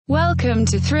Welcome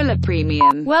to Thriller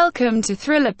Premium. Welcome to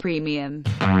Thriller Premium.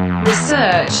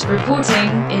 Research, reporting,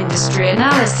 industry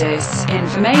analysis,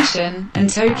 information, and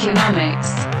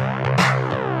tokenomics.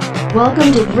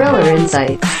 Welcome to Thriller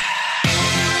Insights.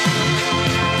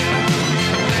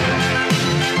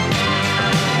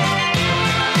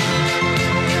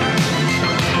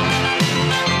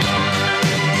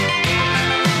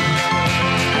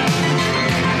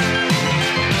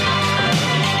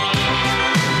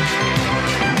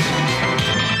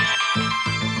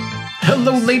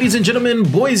 Hello, ladies and gentlemen,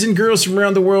 boys and girls from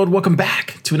around the world. Welcome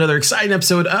back to another exciting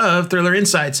episode of Thriller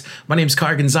Insights. My name is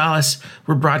Car Gonzalez.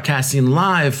 We're broadcasting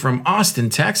live from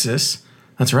Austin, Texas.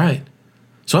 That's right.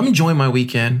 So I'm enjoying my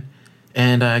weekend,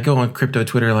 and I go on crypto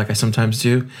Twitter like I sometimes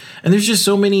do. And there's just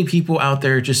so many people out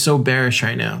there just so bearish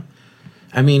right now.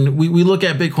 I mean, we look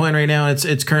at Bitcoin right now.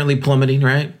 It's currently plummeting,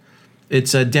 right?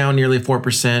 It's down nearly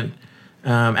 4%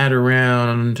 at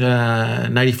around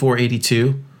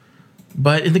 94.82.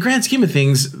 But in the grand scheme of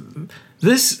things,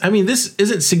 this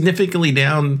isn't significantly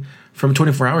down from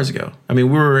 24 hours ago. I mean,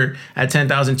 we were at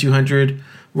 10,200.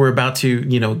 We're about to,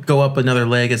 go up another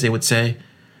leg, as they would say.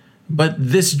 But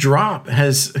this drop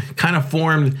has kind of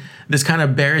formed this kind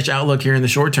of bearish outlook here in the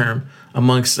short term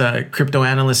amongst crypto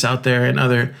analysts out there and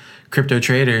other crypto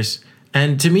traders.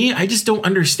 And to me, I just don't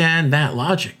understand that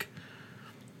logic.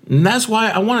 And that's why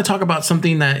I want to talk about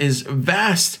something that is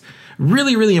vast,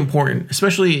 really, really important,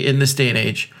 especially in this day and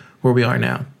age where we are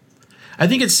now. I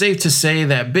think it's safe to say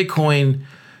that Bitcoin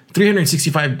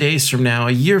 365 days from now,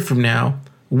 a year from now,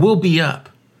 will be up,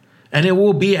 and it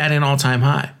will be at an all-time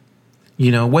high.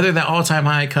 Whether that all-time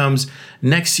high comes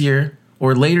next year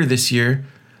or later this year,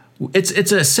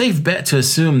 it's a safe bet to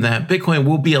assume that Bitcoin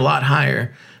will be a lot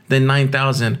higher than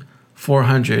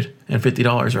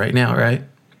 $9,450 right now, right?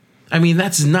 I mean,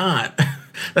 that's not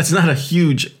a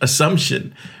huge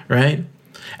assumption, right?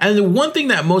 And the one thing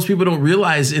that most people don't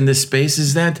realize in this space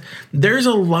is that there's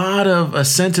a lot of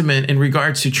sentiment in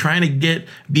regards to trying to get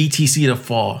BTC to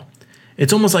fall.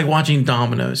 It's almost like watching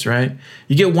dominoes, right?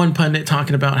 You get one pundit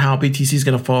talking about how BTC is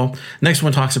going to fall. Next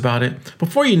one talks about it.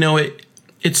 Before you know it,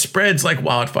 it spreads like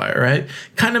wildfire, right?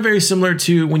 Kind of very similar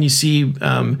to when you see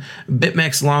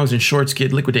BitMEX longs and shorts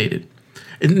get liquidated.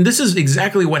 And this is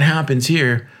exactly what happens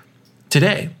here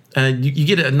today. You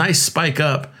get a nice spike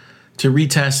up to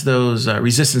retest those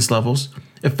resistance levels.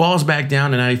 It falls back down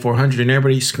to 9,400 and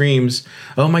everybody screams,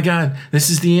 oh my God,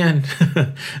 this is the end.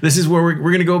 This is where we're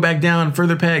going to go back down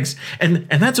further pegs. And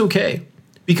that's okay.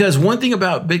 Because one thing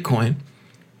about Bitcoin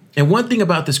and one thing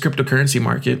about this cryptocurrency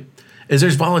market is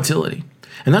there's volatility.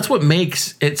 And that's what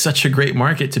makes it such a great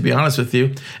market, to be honest with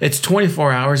you. It's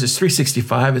 24 hours, it's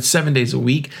 365, it's 7 days a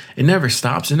week. It never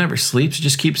stops, it never sleeps, it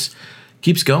just keeps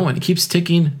going. It keeps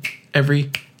ticking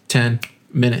every 10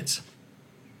 minutes.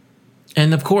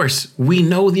 And of course, we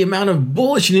know the amount of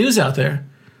bullish news out there.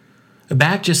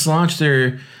 BAC just launched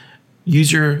their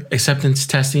user acceptance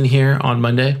testing here on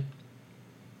Monday.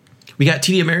 We got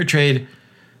TD Ameritrade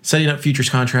setting up futures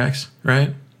contracts,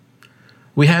 right?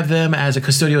 We have them as a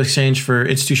custodial exchange for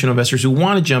institutional investors who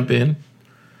want to jump in.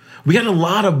 We got a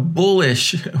lot of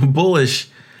bullish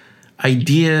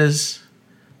ideas,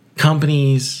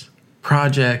 companies,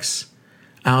 projects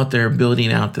out there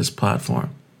building out this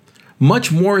platform.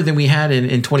 Much more than we had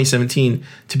in 2017,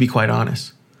 to be quite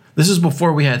honest. This is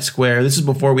before we had Square. This is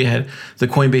before we had the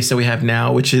Coinbase that we have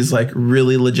now, which is like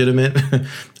really legitimate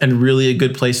and really a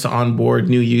good place to onboard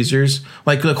new users.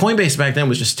 Like the Coinbase back then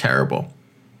was just terrible.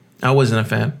 I wasn't a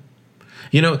fan.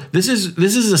 This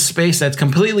is a space that's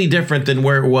completely different than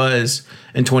where it was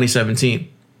in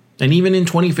 2017 and even in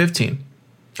 2015.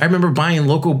 I remember buying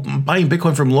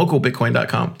Bitcoin from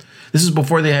localbitcoin.com. This is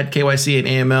before they had KYC and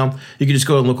AML. You could just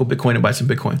go to local Bitcoin and buy some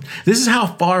Bitcoin. This is how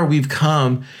far we've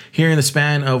come here in the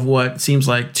span of what seems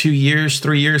like 2 years,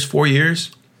 3 years, 4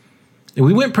 years. And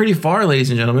we went pretty far, ladies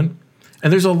and gentlemen.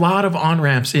 And there's a lot of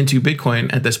on-ramps into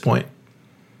Bitcoin at this point.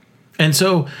 And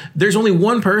so there's only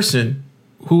one person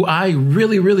who I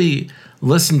really, really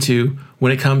listen to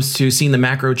when it comes to seeing the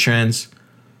macro trends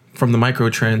from the micro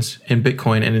trends in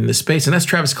Bitcoin and in this space. And that's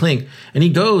Travis Kling. And he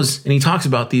goes and he talks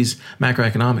about these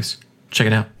macroeconomics. Check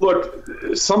it out. Look,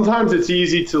 sometimes it's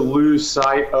easy to lose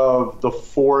sight of the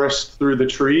forest through the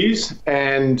trees.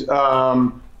 And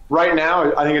right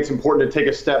now, I think it's important to take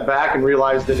a step back and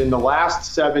realize that in the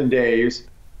last 7 days,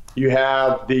 you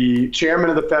have the chairman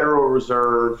of the Federal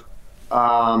Reserve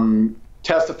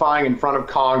testifying in front of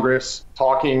Congress,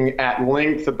 talking at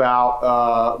length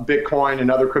about Bitcoin and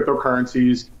other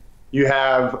cryptocurrencies. You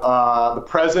have the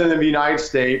president of the United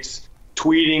States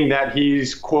tweeting that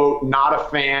he's, quote, not a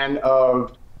fan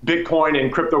of Bitcoin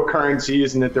and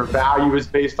cryptocurrencies and that their value is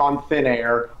based on thin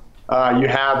air. You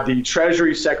have the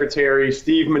Treasury Secretary,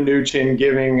 Steve Mnuchin,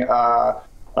 giving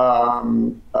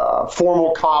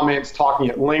formal comments, talking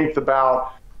at length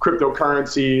about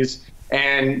cryptocurrencies.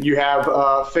 And you have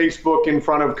Facebook in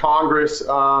front of Congress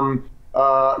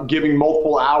giving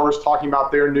multiple hours talking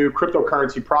about their new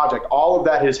cryptocurrency project. All of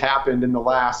that has happened in the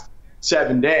last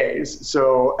 7 days.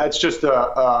 So that's just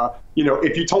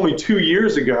if you told me 2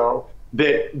 years ago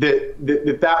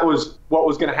that was what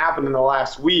was going to happen in the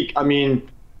last week, I mean,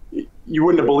 you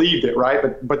wouldn't have believed it,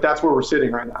 right? But that's where we're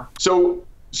sitting right now. So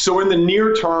in the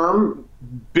near term,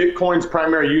 Bitcoin's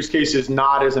primary use case is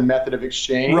not as a method of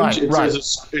exchange. Right,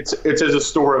 it's as a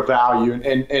store of value.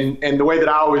 And the way that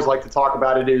I always like to talk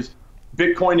about it is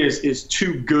Bitcoin is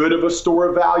too good of a store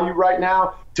of value right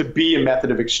now to be a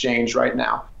method of exchange right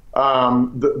now.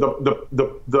 The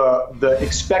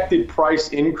expected price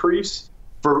increase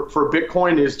for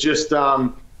Bitcoin is just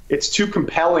it's too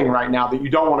compelling right now that you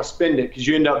don't want to spend it, because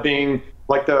you end up being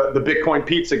like the Bitcoin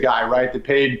pizza guy, right? That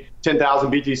paid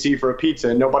 10,000 BTC for a pizza,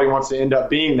 and nobody wants to end up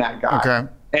being that guy.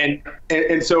 Okay.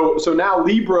 And so now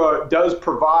Libra does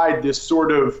provide this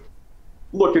sort of,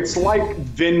 look, it's like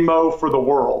Venmo for the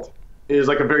world, is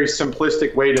like a very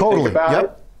simplistic way to think about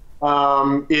it.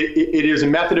 It is a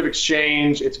method of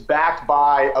exchange. It's backed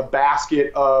by a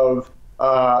basket of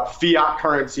fiat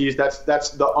currencies. That's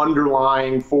the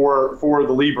underlying for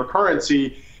the Libra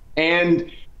currency.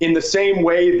 And in the same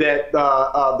way that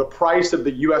the price of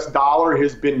the US dollar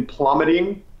has been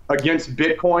plummeting against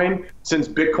Bitcoin since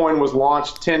Bitcoin was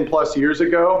launched 10 plus years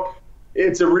ago,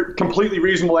 it's a completely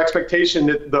reasonable expectation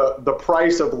that the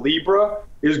price of Libra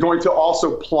is going to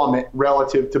also plummet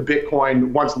relative to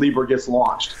Bitcoin once Libra gets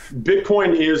launched.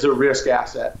 Bitcoin is a risk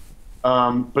asset,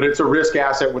 but it's a risk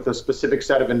asset with a specific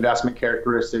set of investment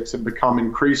characteristics that become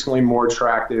increasingly more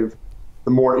attractive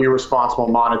the more irresponsible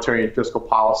monetary and fiscal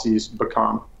policies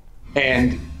become.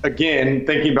 And again,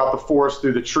 thinking about the forest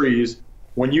through the trees,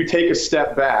 when you take a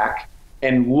step back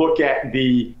and look at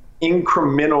the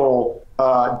incremental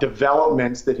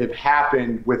developments that have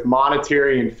happened with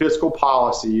monetary and fiscal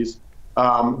policies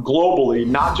globally,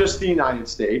 not just the United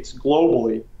States,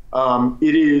 globally,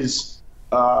 it is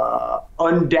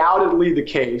undoubtedly the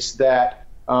case that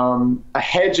a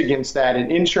hedge against that,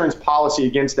 an insurance policy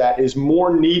against that, is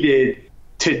more needed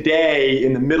today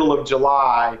in the middle of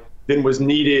July than was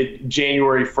needed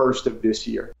January 1st of this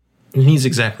year. And he's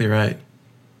exactly right.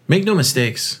 Make no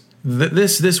mistakes.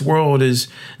 This world has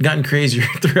gotten crazier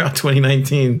throughout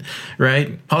 2019,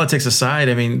 right? Politics aside,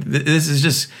 I mean, this is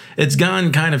just, it's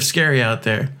gone kind of scary out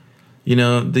there. You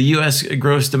know, the U.S.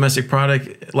 gross domestic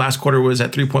product last quarter was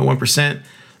at 3.1%.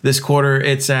 This quarter,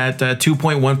 it's at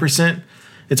 2.1%.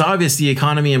 It's obvious the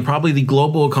economy and probably the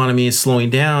global economy is slowing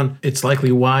down. It's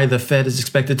likely why the Fed is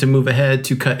expected to move ahead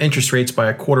to cut interest rates by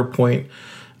a quarter point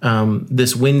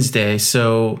this Wednesday.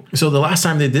 So the last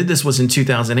time they did this was in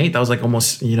 2008. That was like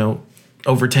almost,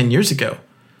 over 10 years ago.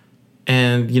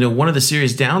 And, one of the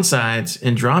serious downsides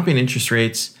in dropping interest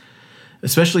rates,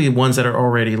 especially ones that are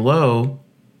already low,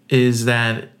 is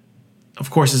that, of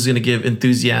course, it's going to give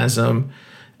enthusiasm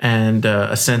and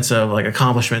a sense of like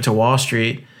accomplishment to Wall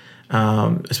Street,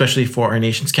 especially for our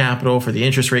nation's capital, for the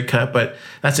interest rate cut. But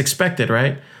that's expected,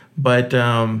 right? But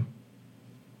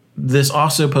this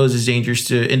also poses dangers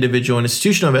to individual and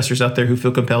institutional investors out there who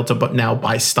feel compelled to now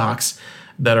buy stocks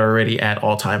that are already at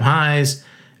all-time highs.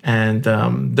 And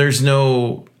there's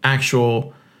no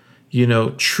actual,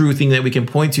 true thing that we can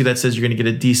point to that says you're going to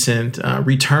get a decent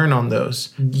return on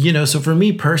those. So for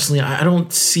me personally, I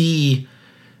don't see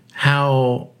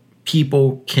how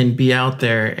people can be out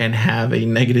there and have a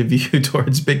negative view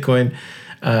towards Bitcoin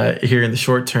here in the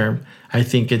short term. I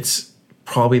think it's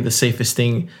probably the safest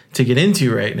thing to get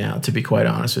into right now, to be quite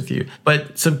honest with you.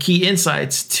 But some key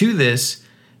insights to this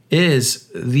is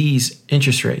these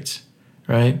interest rates,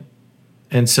 right?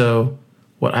 And so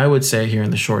what I would say here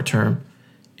in the short term,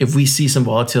 if we see some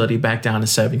volatility back down to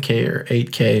 7K or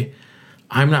 8K,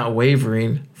 I'm not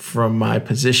wavering from my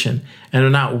position, and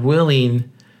I'm not willing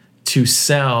to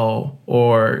sell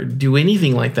or do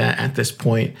anything like that at this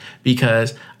point,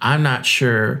 because I'm not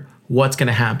sure what's going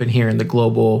to happen here in the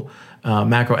global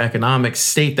macroeconomic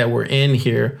state that we're in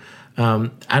here.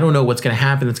 I don't know what's going to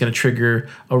happen that's going to trigger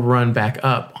a run back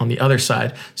up on the other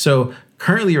side. So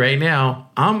currently, right now,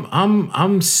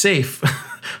 I'm safe.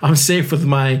 I'm safe with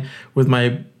my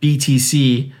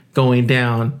BTC going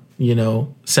down,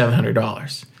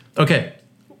 $700. Okay,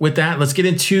 with that, let's get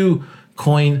into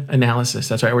coin analysis.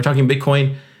 That's right. We're talking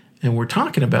Bitcoin, and we're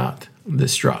talking about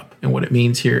this drop and what it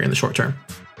means here in the short term.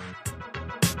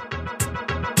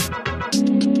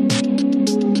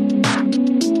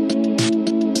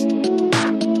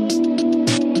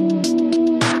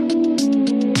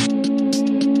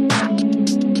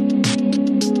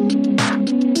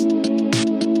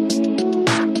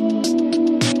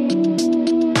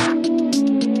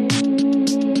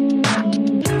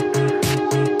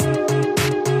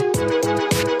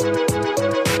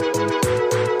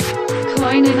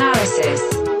 Coin analysis.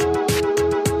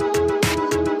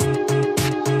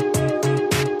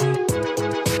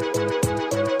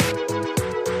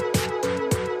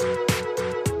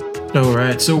 All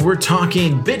right, so we're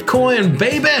talking Bitcoin,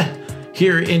 baby,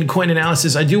 here in Coin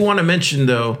Analysis. I do want to mention,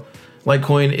 though,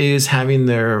 Litecoin is having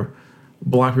their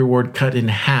block reward cut in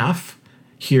half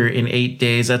here in 8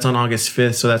 days. That's on August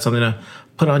 5th, so that's something to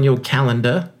put on your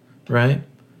calendar, right?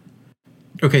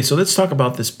 Okay, so let's talk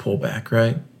about this pullback,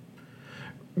 right?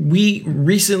 We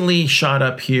recently shot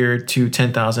up here to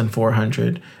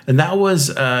 10,400, and that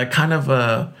was kind of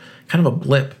a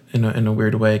blip in a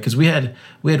weird way, because we had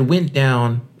went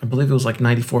down, I believe it was like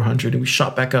 9,400, and we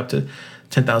shot back up to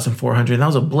 10,400, and that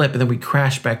was a blip, and then we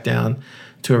crashed back down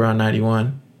to around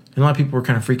 91. And a lot of people were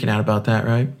kind of freaking out about that,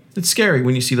 right? It's scary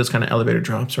when you see those kind of elevator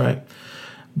drops, right?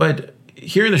 But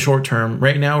here in the short term,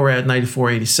 right now we're at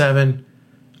 94.87.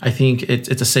 I think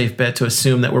it's a safe bet to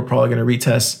assume that we're probably going to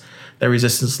retest that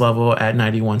resistance level at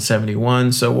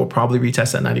 91.71. So we'll probably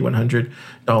retest that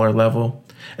 $9,100 level.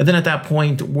 And then at that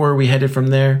point, where are we headed from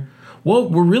there? Well,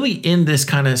 we're really in this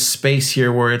kind of space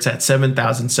here where it's at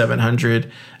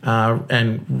 7,700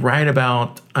 and right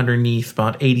about underneath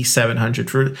about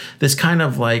 8,700 for this kind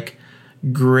of like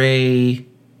gray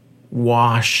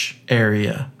wash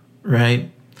area,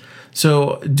 right?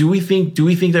 So do we think that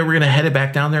we're going to head it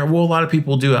back down there? Well, a lot of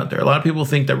people do out there. A lot of people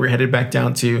think that we're headed back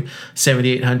down to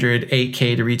 7,800,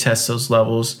 8K to retest those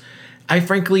levels. I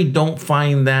frankly don't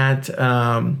find that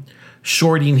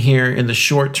shorting here in the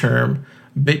short term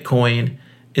Bitcoin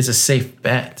is a safe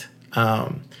bet,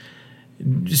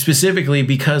 specifically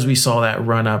because we saw that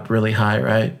run up really high,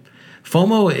 right?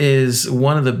 FOMO is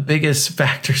one of the biggest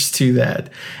factors to that.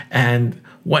 And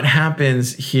what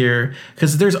happens here,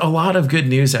 because there's a lot of good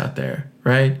news out there,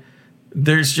 right?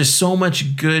 There's just so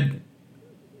much good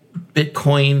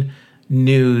Bitcoin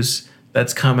news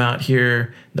that's come out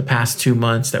here the past 2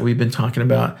 months that we've been talking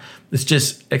about. It's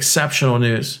just exceptional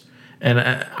news. And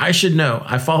I should know,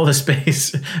 I follow the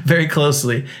space very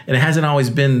closely, and it hasn't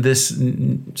always been this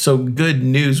so good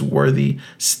newsworthy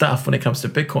stuff when it comes to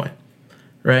Bitcoin,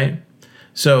 right?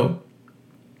 So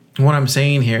what I'm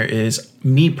saying here is,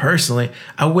 me personally,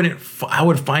 I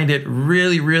would find it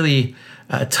really, really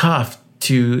tough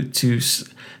to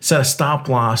set a stop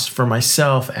loss for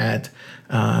myself at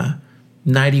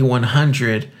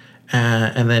 9,100.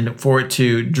 And then for it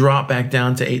to drop back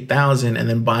down to 8,000 and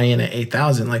then buy in at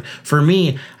 8,000. Like for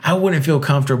me, I wouldn't feel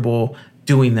comfortable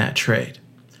doing that trade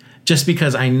just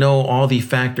because I know all the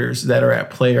factors that are at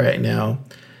play right now.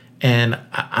 And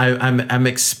I'm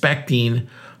expecting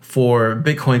for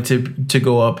Bitcoin to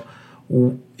go up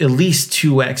at least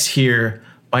 2x here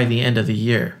by the end of the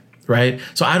year. Right.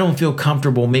 So I don't feel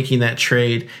comfortable making that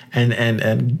trade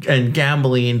and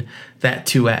gambling that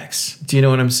 2x. Do you know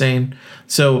what I'm saying?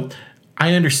 So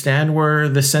I understand where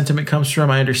the sentiment comes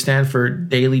from. I understand for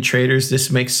daily traders,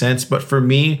 this makes sense. But for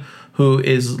me, who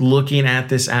is looking at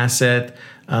this asset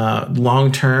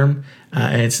long term,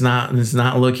 it's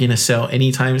not looking to sell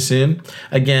anytime soon.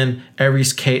 Again,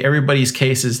 everybody's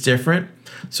case is different.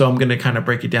 So I'm going to kind of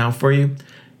break it down for you.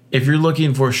 If you're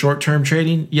looking for short-term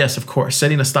trading, yes, of course,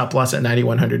 setting a stop loss at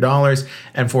 $9,100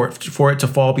 and for it to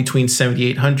fall between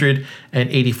 7,800 and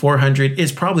 8,400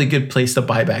 is probably a good place to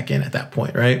buy back in at that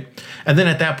point, right? And then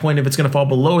at that point, if it's going to fall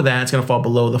below that, it's going to fall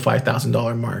below the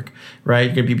 $5,000 mark, right?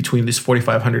 You're going to be between this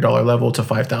 $4,500 level to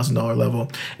 $5,000 level,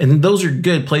 and those are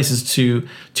good places to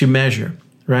measure.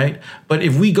 Right. But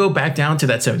if we go back down to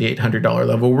that $7,800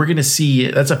 level, we're going to see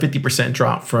that's a 50%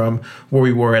 drop from where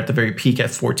we were at the very peak at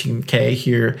 14K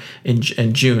here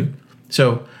in June.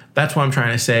 So that's what I'm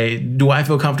trying to say. Do I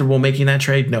feel comfortable making that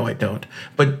trade? No, I don't.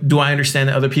 But do I understand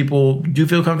that other people do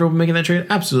feel comfortable making that trade?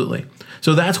 Absolutely.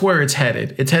 So that's where it's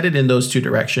headed. It's headed in those two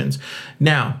directions.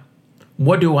 Now,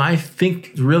 what do I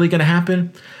think is really going to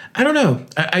happen? I don't know.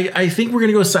 I think we're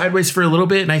going to go sideways for a little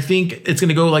bit, and I think it's going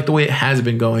to go like the way it has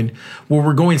been going, where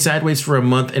we're going sideways for a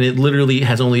month, and it literally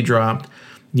has only dropped,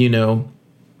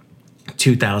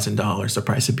 $2,000, the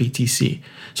price of BTC.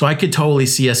 So I could totally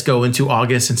see us go into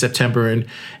August and September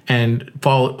and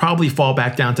probably fall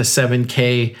back down to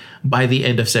 7K by the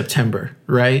end of September,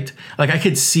 right? Like I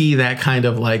could see that kind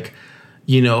of like,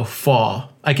 fall.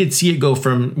 I could see it go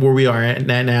from where we are at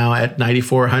now at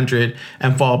 9,400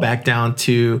 and fall back down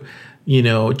to,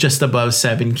 just above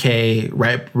 7K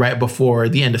right before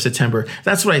the end of September.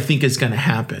 That's what I think is going to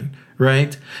happen,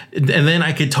 right? And then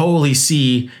I could totally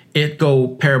see it go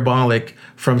parabolic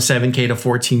from 7K to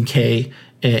 14K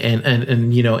and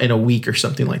in a week or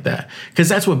something like that, because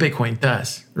that's what Bitcoin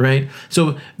does, right?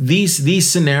 So these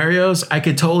scenarios, I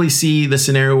could totally see the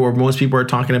scenario where most people are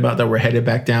talking about that we're headed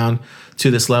back down to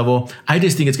this level. I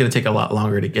just think it's going to take a lot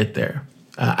longer to get there.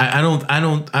 I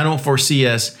don't foresee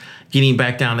us getting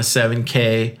back down to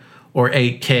 7K or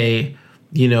 8K,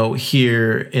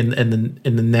 here in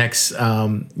the next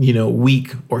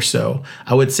week or so.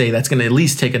 I would say that's going to at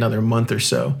least take another month or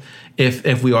so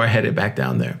if we are headed back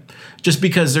down there. Just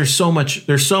because there's so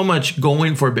much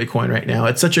going for Bitcoin right now.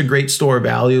 It's such a great store of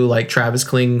value, like Travis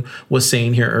Kling was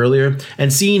saying here earlier.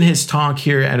 And seeing his talk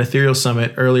here at Ethereum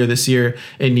Summit earlier this year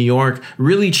in New York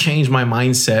really changed my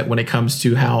mindset when it comes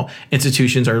to how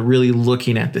institutions are really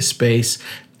looking at this space.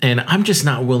 And I'm just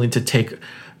not willing to take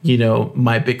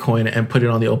my Bitcoin and put it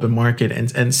on the open market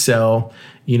and sell,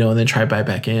 and then try to buy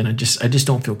back in. I just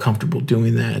don't feel comfortable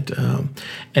doing that.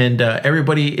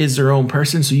 Everybody is their own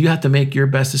person, so you have to make your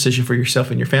best decision for yourself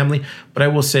and your family. But I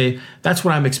will say that's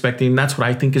what I'm expecting. That's what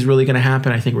I think is really going to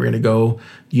happen. I think we're going to go,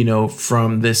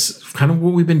 from this kind of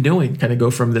what we've been doing, kind of go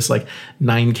from this like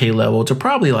 9K level to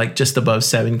probably like just above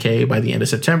 7K by the end of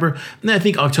September. And then I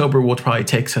think October will probably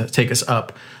take us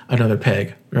up another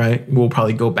peg, right? We'll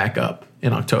probably go back up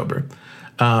in October.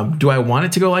 Do I want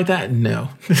it to go like that? No,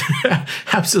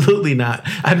 absolutely not.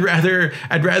 I'd rather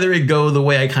it go the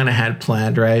way I kind of had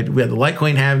planned, right? We had the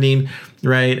Litecoin halving,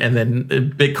 right? And then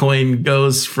Bitcoin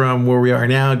goes from where we are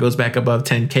now, it goes back above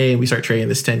 10K, and we start trading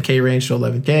this 10K range to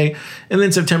 11K. And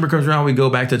then September comes around, we go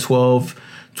back to 12K,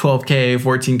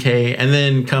 14K, and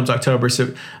then comes October,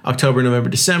 November,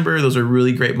 December. Those are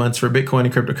really great months for Bitcoin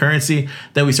and cryptocurrency.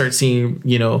 Then we start seeing,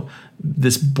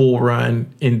 this bull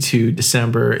run into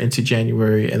December, into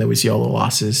January, and then we see all the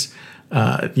losses.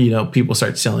 People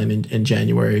start selling in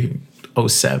January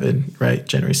 07, right?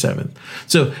 January 7th.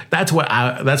 So that's what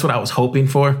I was hoping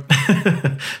for,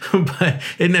 but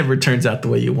it never turns out the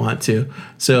way you want to.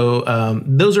 So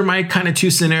those are my kind of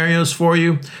two scenarios for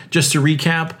you. Just to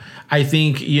recap, I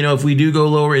think, if we do go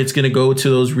lower, it's going to go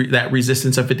to that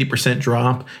resistance of 50%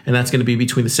 drop, and that's going to be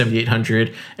between the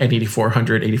 $7,800 and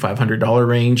 $8,400, $8,500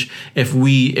 range. If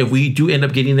we do end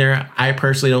up getting there, I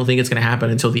personally don't think it's going to happen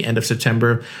until the end of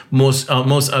September. Most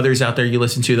others out there you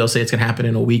listen to, they'll say it's going to happen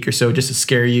in a week or so, just to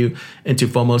scare you into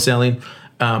FOMO selling.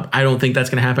 I don't think that's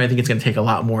going to happen. I think it's going to take a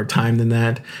lot more time than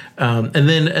that. And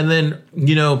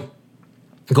then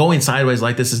going sideways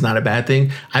like this is not a bad thing.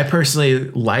 I personally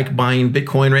like buying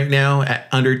Bitcoin right now at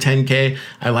under 10K.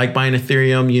 I like buying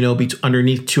Ethereum,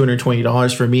 underneath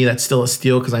 $220. For me, that's still a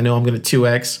steal because I know I'm going to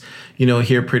 2x,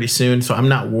 here pretty soon. So I'm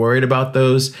not worried about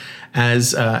those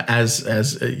as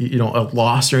a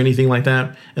loss or anything like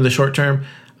that in the short term.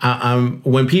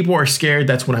 When people are scared,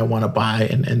 that's when I want to buy,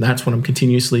 and that's what will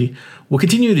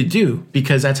continue to do,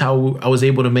 because that's how I was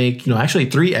able to make, actually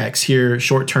 3x here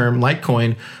short-term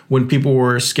Litecoin when people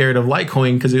were scared of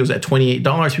Litecoin because it was at $28.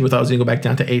 People thought it was going to go back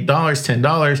down to $8,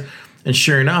 $10. And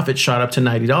sure enough, it shot up to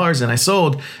 $90 and I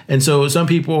sold. And so some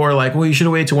people were like, well, you should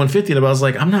have waited to 150. And I was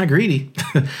like, I'm not greedy,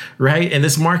 right? And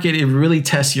this market, it really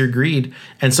tests your greed.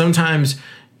 And sometimes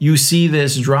you see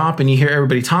this drop and you hear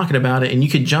everybody talking about it, and you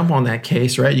can jump on that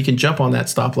case, right? You can jump on that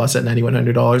stop loss at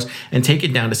 $9,100 and take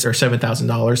it down to $7,000,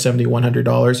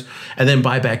 $7,100, and then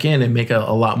buy back in and make a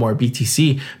lot more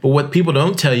BTC. But what people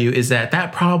don't tell you is that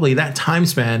that time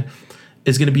span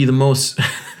is going to be the most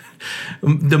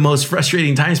the most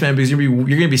frustrating time span, because you're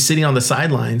going to be sitting on the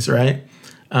sidelines, right?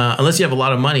 Unless you have a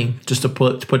lot of money just to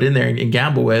put in there and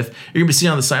gamble with, you're going to be sitting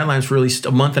on the sidelines for at least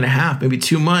a month and a half, maybe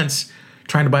 2 months,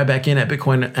 trying to buy back in at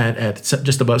Bitcoin at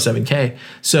just above 7K.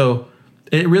 So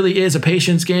it really is a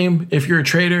patience game if you're a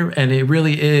trader, and it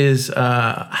really is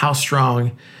how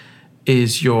strong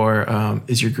is your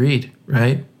greed,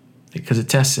 right? Because it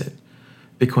tests it.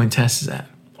 Bitcoin tests that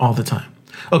all the time.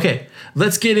 Okay,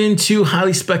 let's get into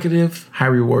highly speculative, high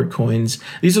reward coins.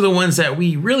 These are the ones that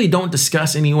we really don't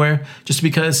discuss anywhere, just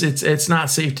because it's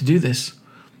not safe to do this.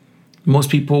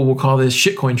 Most people will call this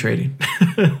shitcoin trading.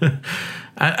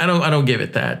 I don't give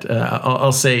it that.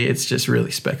 I'll say it's just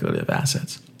really speculative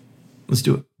assets. Let's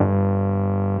do it.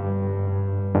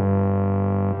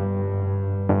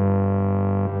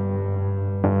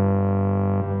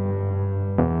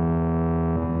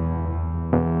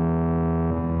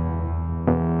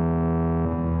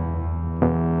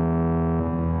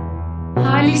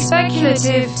 Highly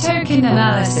speculative token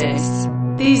analysis.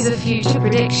 These are future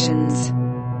predictions.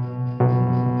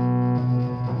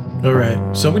 All right,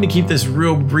 so I'm going to keep this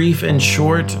real brief and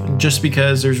short, just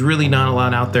because there's really not a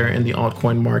lot out there in the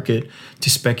altcoin market to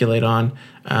speculate on.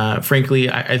 Frankly,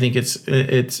 I think it's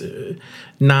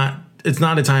not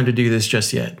a time to do this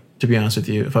just yet. to be honest with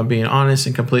you. If I'm being honest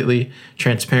and completely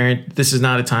transparent, this is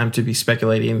not a time to be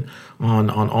speculating on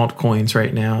altcoins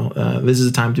right now. This is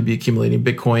a time to be accumulating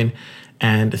Bitcoin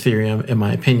and Ethereum, in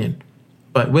my opinion.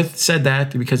 But with said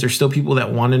that, because there's still people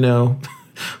that want to know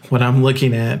what I'm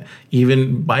looking at,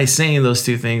 even by saying those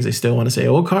two things, they still want to say,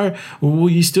 "Oh, Car, well,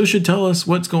 you still should tell us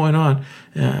what's going on."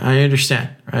 I understand,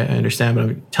 right? I understand, but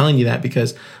I'm telling you that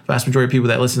because the vast majority of people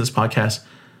that listen to this podcast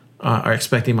are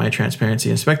expecting my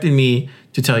transparency, expecting me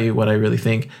to tell you what I really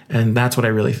think, and that's what I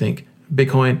really think.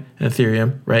 Bitcoin and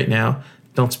Ethereum right now,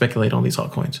 don't speculate on these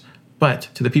altcoins. But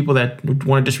to the people that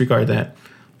want to disregard that,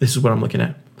 this is what I'm looking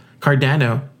at.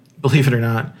 Cardano, believe it or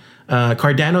not,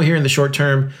 Cardano here in the short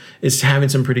term is having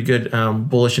some pretty good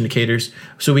bullish indicators.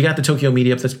 So we got the Tokyo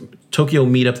meetup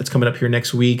that's coming up here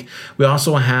next week. We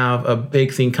also have a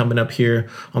big thing coming up here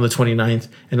on the 29th,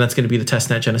 and that's going to be the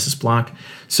testnet Genesis block.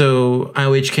 So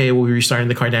IOHK will be restarting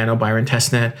the Cardano Byron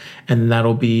testnet, and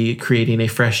that'll be creating a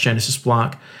fresh Genesis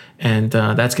block, and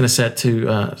that's going to set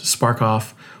to spark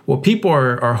off what people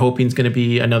are hoping is going to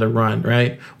be another run,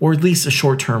 right? Or at least a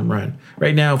short-term run.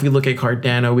 Right now, if we look at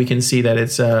Cardano, we can see that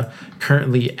it's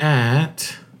currently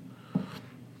at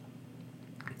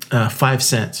 5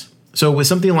 cents. So with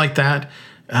something like that,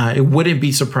 it wouldn't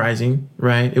be surprising,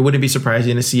 right? It wouldn't be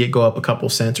surprising to see it go up a couple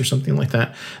cents or something like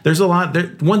that. There's a lot.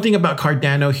 One thing about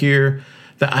Cardano here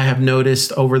that I have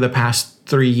noticed over the past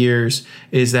 3 years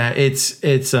is that its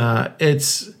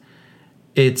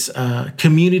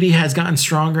community has gotten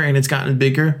stronger and it's gotten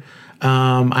bigger.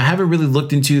 I haven't really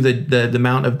looked into the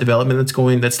amount of development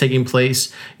that's taking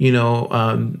place,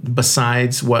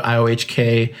 besides what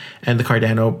IOHK and the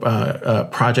Cardano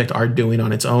project are doing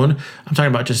on its own. I'm talking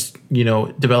about just,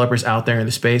 developers out there in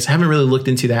the space. I haven't really looked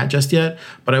into that just yet,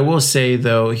 but I will say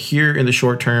though, here in the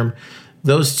short term,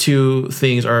 those two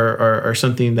things are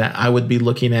something that I would be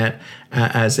looking at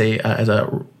as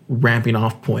a ramping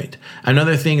off point.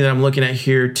 Another thing that I'm looking at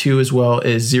here too as well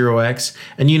is 0x.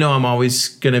 And I'm always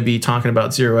going to be talking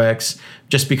about 0x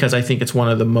just because I think it's one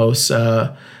of the most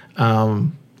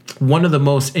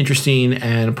interesting,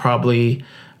 and probably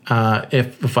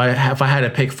if I had to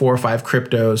pick 4 or 5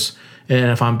 cryptos,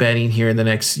 and if I'm betting here in the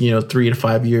next 3 to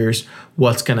 5 years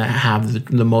what's going to have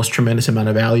the most tremendous amount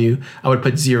of value, I would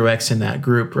put 0x in that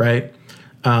group, right?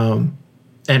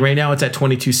 And right now it's at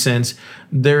 22 cents.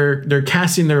 They're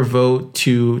casting their vote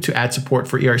to add support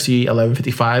for ERC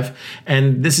 1155,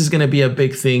 and this is going to be a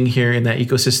big thing here in that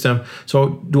ecosystem.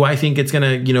 So do I think it's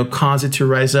going to cause it to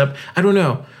rise up? I don't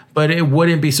know, but it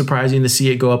wouldn't be surprising to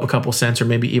see it go up a couple cents or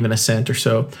maybe even a cent or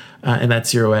so, and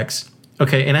that's 0x.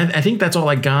 Okay, and I think that's all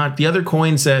I got. The other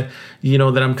coins that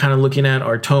that I'm kind of looking at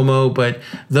are Tomo, but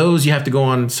those you have to go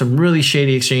on some really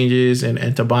shady exchanges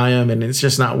and to buy them, and it's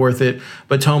just not worth it.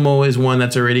 But Tomo is one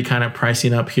that's already kind of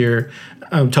pricing up here.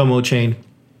 Tomo chain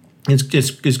is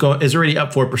already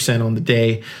up 4% on the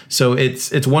day, so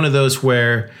it's one of those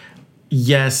where,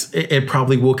 yes, it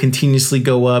probably will continuously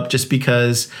go up just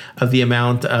because of the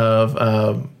amount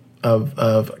of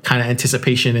kind of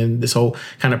anticipation and this whole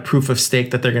kind of proof of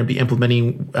stake that they're going to be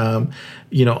implementing, on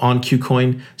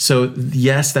KuCoin. So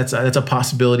yes, that's a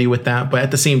possibility with that. But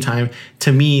at the same time,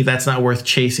 to me, that's not worth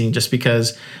chasing just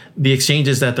because the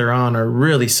exchanges that they're on are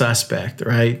really suspect,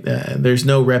 right? There's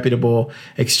no reputable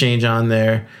exchange on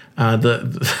there. The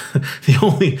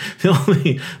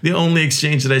only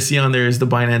exchange that I see on there is the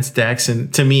Binance Dex,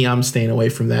 and to me, I'm staying away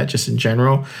from that just in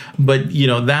general. But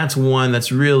that's one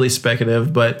that's really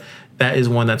speculative, but that is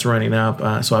one that's running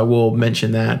up. So I will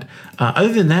mention that.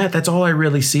 Other than that, that's all I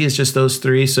really see is just those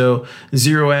three. So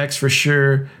 0x for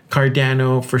sure,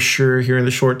 Cardano for sure here in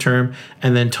the short term,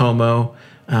 and then Tomo.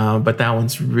 But that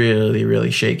one's really, really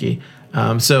shaky.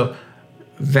 So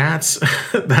that's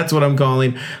what I'm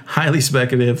calling highly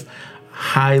speculative,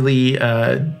 highly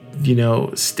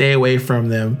stay away from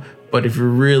them. But if you're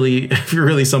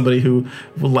really somebody who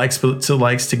likes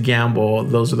to gamble,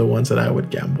 those are the ones that I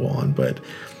would gamble on. But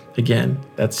again,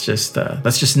 that's just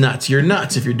nuts. You're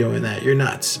nuts if you're doing that. You're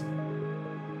nuts.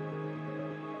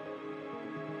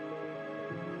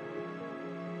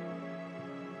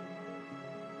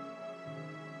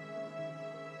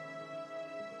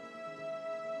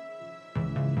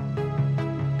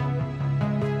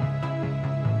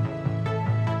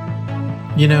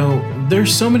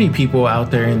 There's so many people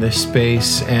out there in this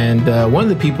space, and one of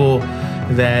the people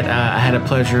that I had a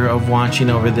pleasure of watching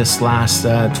over this last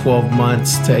 12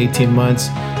 months to 18 months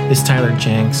is Tyler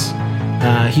Jenks.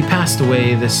 He passed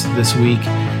away this week,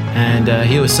 and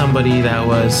he was somebody that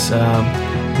was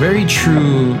very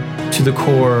true to the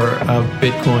core of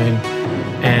Bitcoin,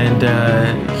 and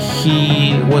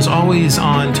he was always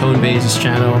on Tone Vays'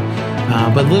 channel.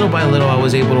 But little by little, I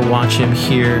was able to watch him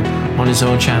here on his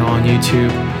own channel on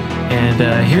YouTube.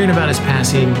 And hearing about his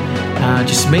passing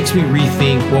just makes me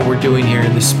rethink what we're doing here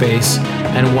in this space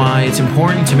and why it's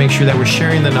important to make sure that we're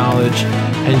sharing the knowledge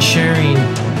and sharing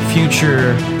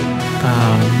future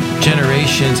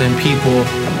generations and people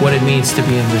what it means to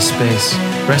be in this space.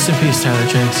 Rest in peace, Tyler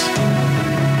Jenks.